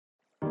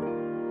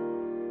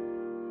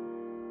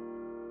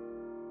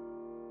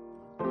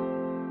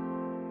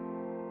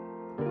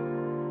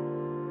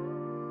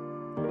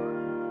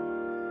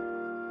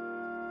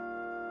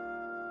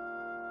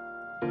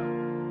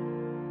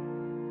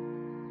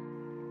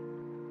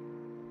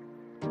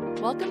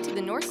Welcome to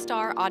the North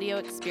Star Audio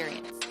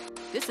Experience.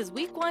 This is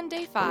Week 1,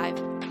 Day 5,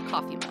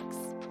 Coffee Mugs.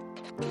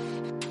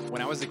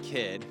 When I was a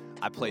kid,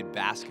 I played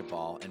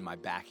basketball in my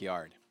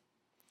backyard.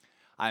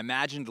 I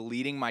imagined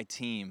leading my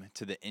team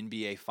to the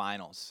NBA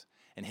Finals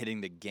and hitting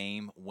the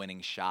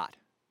game-winning shot.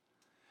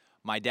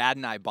 My dad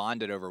and I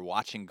bonded over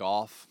watching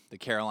golf, the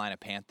Carolina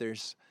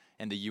Panthers,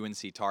 and the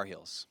UNC Tar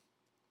Heels.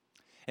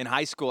 In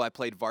high school, I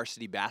played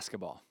varsity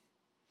basketball.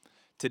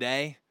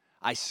 Today,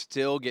 I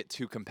still get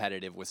too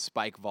competitive with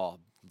spike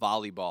ball,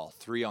 volleyball,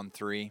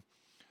 3-on-3,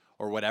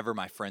 or whatever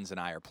my friends and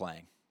I are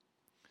playing.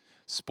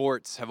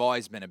 Sports have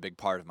always been a big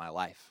part of my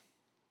life.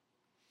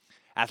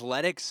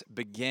 Athletics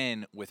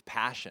begin with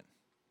passion.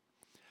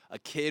 A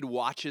kid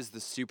watches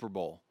the Super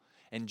Bowl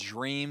and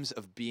dreams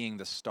of being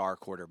the star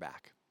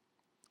quarterback.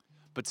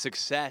 But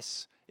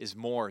success is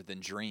more than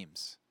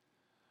dreams.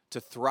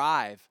 To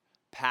thrive,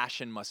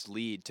 passion must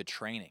lead to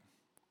training.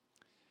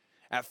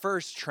 At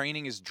first,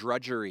 training is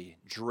drudgery,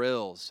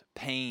 drills,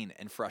 pain,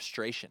 and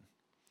frustration.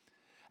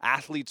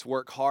 Athletes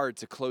work hard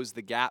to close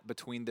the gap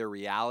between their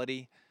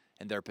reality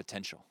and their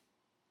potential.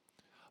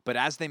 But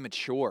as they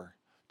mature,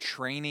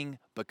 training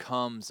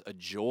becomes a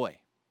joy.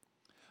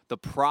 The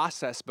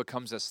process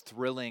becomes as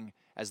thrilling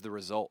as the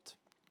result.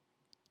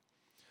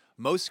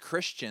 Most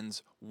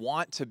Christians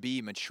want to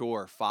be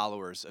mature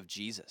followers of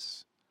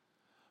Jesus,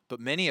 but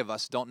many of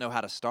us don't know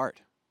how to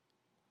start.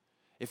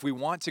 If we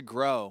want to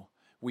grow,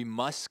 we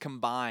must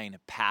combine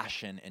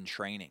passion and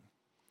training.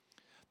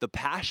 The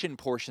passion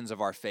portions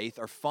of our faith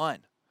are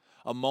fun,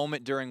 a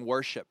moment during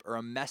worship, or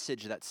a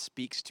message that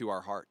speaks to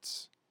our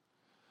hearts.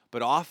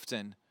 But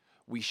often,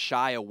 we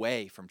shy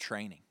away from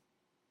training.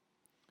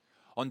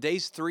 On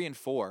days 3 and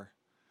 4,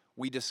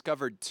 we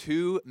discovered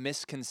 2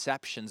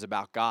 misconceptions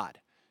about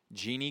God: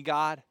 genie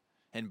God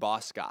and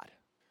boss God.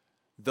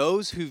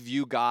 Those who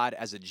view God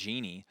as a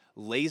genie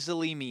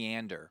lazily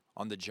meander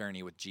on the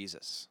journey with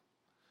Jesus.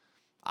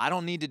 I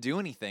don't need to do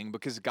anything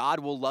because God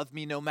will love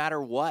me no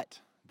matter what,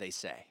 they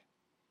say.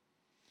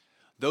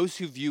 Those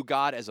who view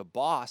God as a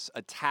boss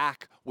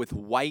attack with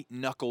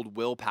white-knuckled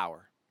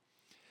willpower.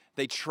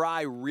 They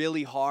try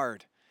really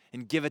hard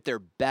and give it their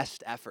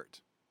best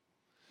effort.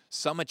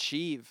 Some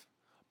achieve,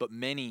 but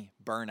many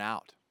burn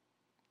out.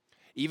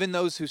 Even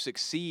those who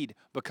succeed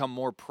become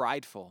more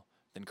prideful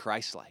than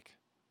Christ-like.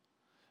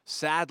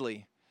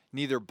 Sadly,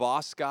 neither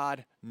boss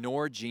God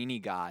nor genie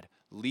God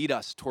lead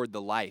us toward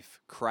the life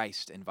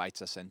Christ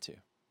invites us into.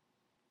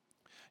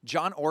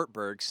 John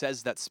Ortberg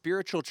says that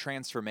spiritual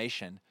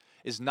transformation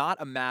is not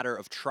a matter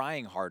of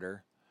trying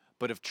harder,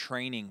 but of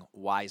training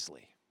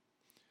wisely.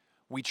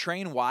 We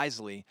train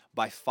wisely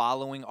by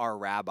following our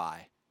rabbi,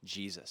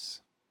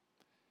 Jesus.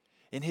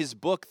 In his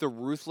book, The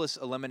Ruthless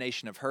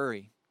Elimination of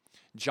Hurry,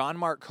 John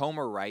Mark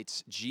Comer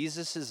writes,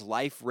 Jesus'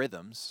 life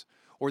rhythms,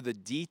 or the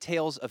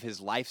details of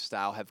his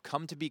lifestyle, have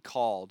come to be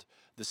called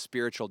the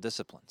spiritual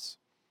disciplines.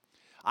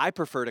 I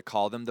prefer to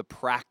call them the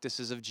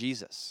practices of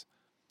Jesus.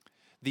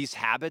 These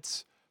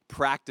habits,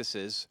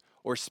 practices,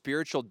 or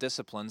spiritual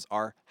disciplines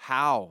are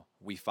how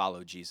we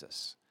follow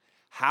Jesus,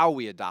 how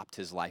we adopt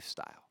his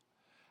lifestyle,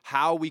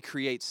 how we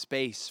create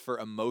space for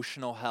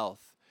emotional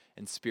health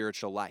and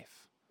spiritual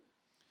life.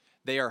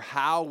 They are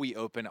how we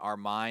open our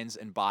minds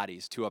and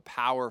bodies to a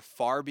power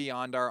far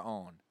beyond our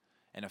own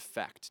and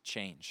affect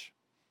change.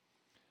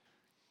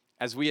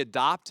 As we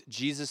adopt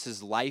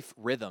Jesus' life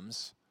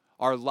rhythms,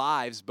 our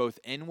lives,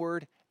 both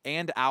inward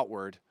and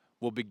outward,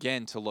 will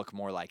begin to look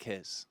more like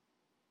his.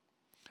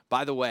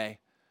 By the way,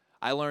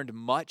 I learned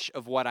much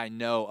of what I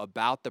know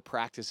about the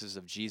practices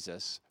of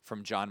Jesus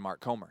from John Mark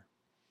Comer.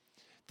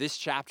 This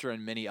chapter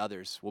and many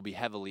others will be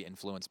heavily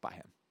influenced by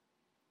him.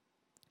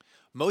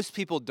 Most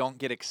people don't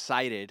get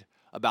excited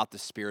about the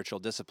spiritual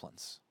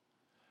disciplines.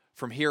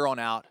 From here on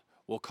out,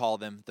 we'll call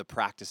them the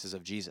practices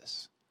of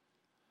Jesus.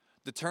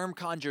 The term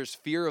conjures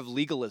fear of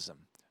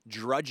legalism,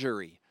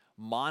 drudgery,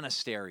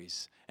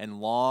 monasteries,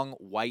 and long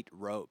white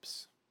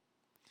robes.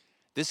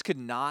 This could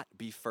not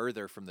be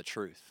further from the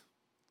truth.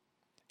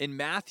 In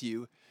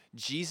Matthew,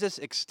 Jesus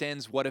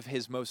extends one of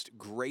his most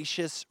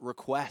gracious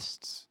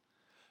requests.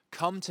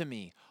 Come to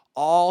me,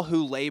 all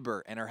who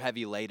labor and are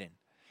heavy laden,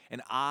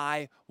 and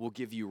I will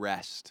give you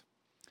rest.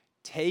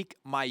 Take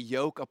my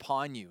yoke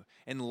upon you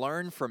and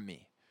learn from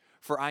me,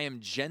 for I am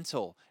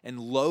gentle and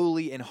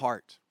lowly in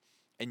heart,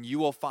 and you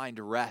will find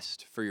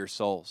rest for your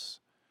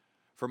souls.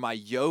 For my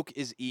yoke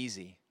is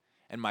easy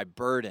and my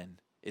burden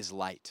is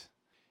light.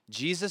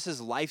 Jesus'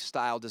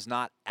 lifestyle does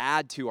not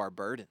add to our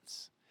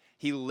burdens.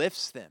 He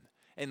lifts them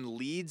and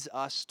leads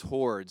us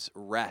towards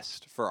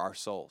rest for our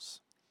souls.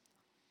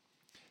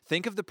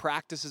 Think of the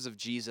practices of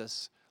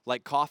Jesus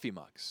like coffee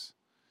mugs.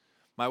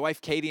 My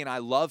wife Katie and I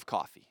love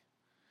coffee.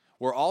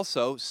 We're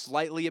also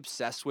slightly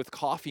obsessed with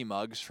coffee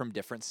mugs from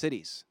different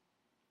cities.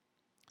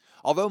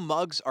 Although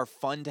mugs are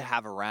fun to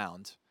have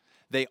around,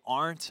 they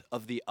aren't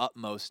of the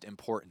utmost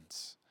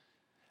importance.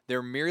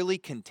 They're merely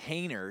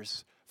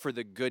containers for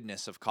the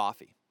goodness of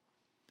coffee.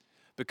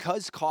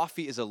 Because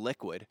coffee is a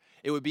liquid,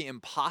 it would be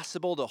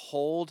impossible to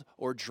hold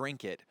or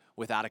drink it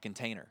without a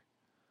container.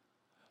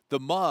 The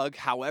mug,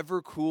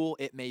 however cool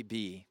it may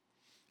be,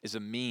 is a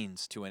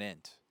means to an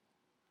end.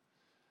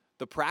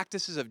 The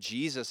practices of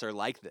Jesus are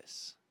like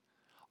this.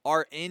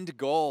 Our end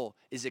goal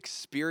is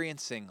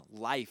experiencing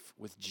life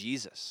with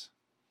Jesus.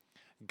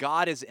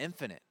 God is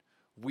infinite.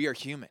 We are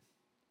human.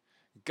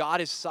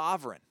 God is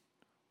sovereign.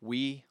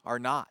 We are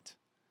not.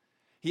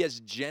 He has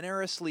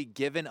generously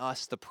given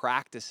us the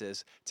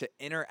practices to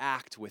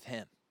interact with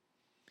Him.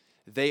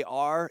 They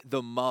are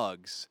the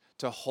mugs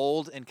to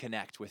hold and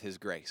connect with His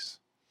grace.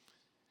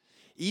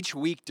 Each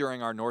week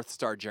during our North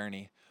Star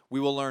journey, we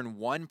will learn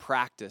one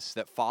practice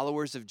that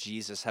followers of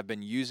Jesus have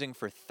been using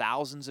for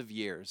thousands of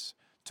years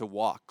to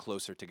walk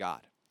closer to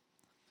God.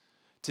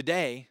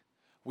 Today,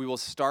 we will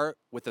start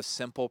with a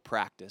simple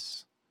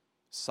practice,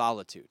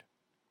 solitude.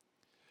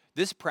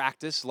 This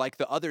practice, like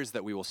the others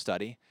that we will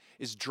study,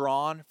 is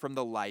drawn from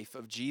the life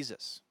of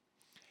Jesus.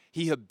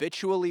 He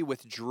habitually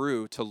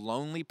withdrew to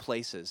lonely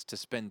places to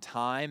spend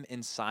time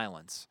in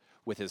silence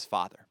with His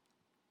Father.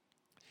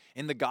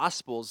 In the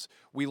Gospels,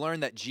 we learn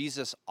that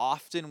Jesus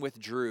often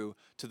withdrew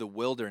to the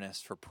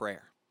wilderness for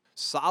prayer.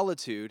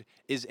 Solitude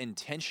is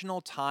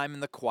intentional time in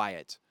the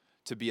quiet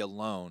to be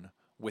alone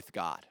with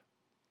God.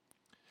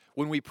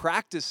 When we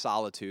practice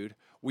solitude,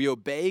 we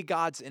obey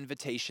God's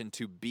invitation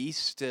to be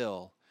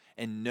still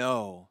and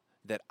know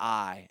that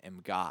I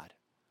am God.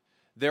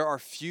 There are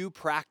few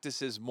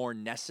practices more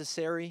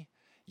necessary,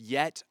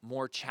 yet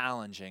more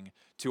challenging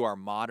to our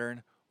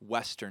modern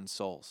Western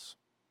souls.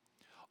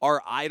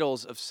 Our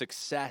idols of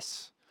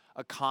success,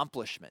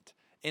 accomplishment,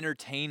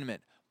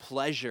 entertainment,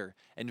 pleasure,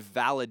 and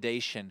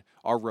validation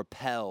are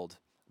repelled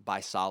by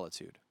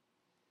solitude.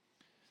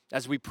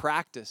 As we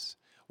practice,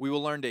 we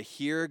will learn to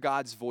hear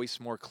God's voice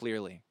more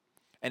clearly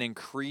and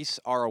increase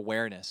our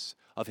awareness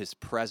of His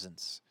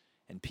presence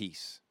and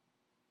peace.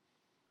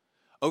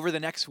 Over the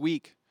next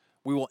week,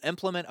 we will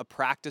implement a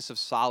practice of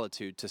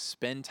solitude to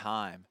spend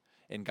time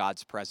in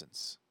God's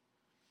presence.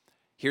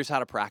 Here's how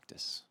to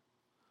practice.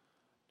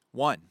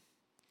 1,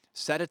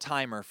 set a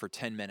timer for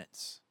 10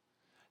 minutes.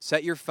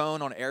 Set your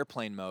phone on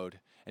airplane mode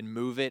and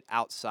move it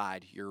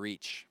outside your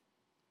reach.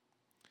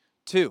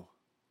 2,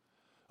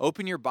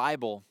 open your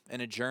Bible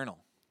and a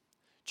journal.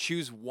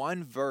 Choose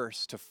one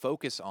verse to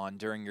focus on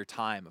during your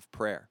time of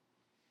prayer.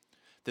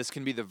 This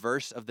can be the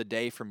verse of the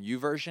day from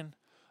YouVersion,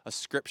 a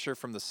scripture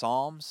from the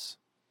Psalms.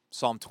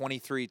 Psalm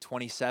 23,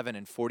 27,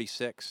 and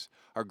 46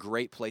 are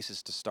great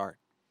places to start.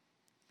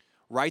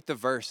 Write the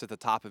verse at the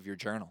top of your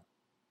journal.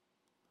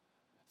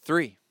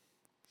 3,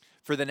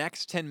 for the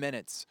next 10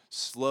 minutes,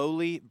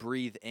 slowly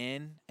breathe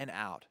in and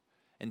out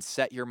and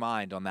set your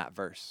mind on that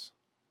verse.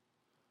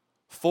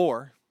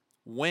 4,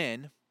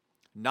 when,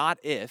 not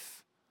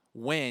if,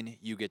 when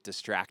you get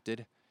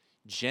distracted,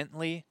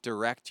 gently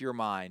direct your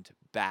mind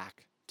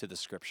back to the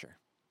scripture.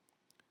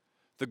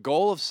 The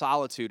goal of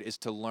solitude is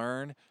to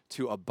learn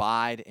to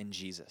abide in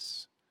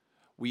Jesus.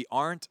 We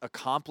aren't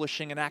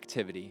accomplishing an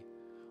activity,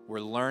 we're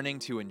learning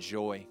to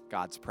enjoy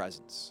God's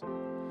presence.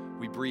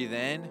 We breathe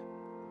in,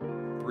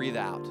 breathe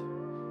out,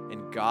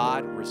 and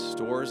God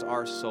restores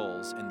our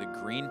souls in the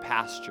green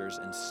pastures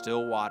and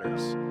still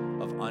waters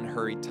of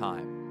unhurried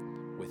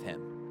time with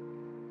Him.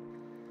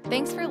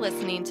 Thanks for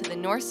listening to the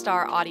North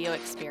Star audio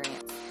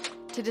experience.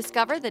 To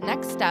discover the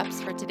next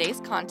steps for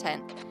today's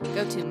content,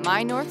 go to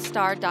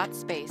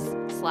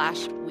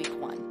mynorthstar.space/week1.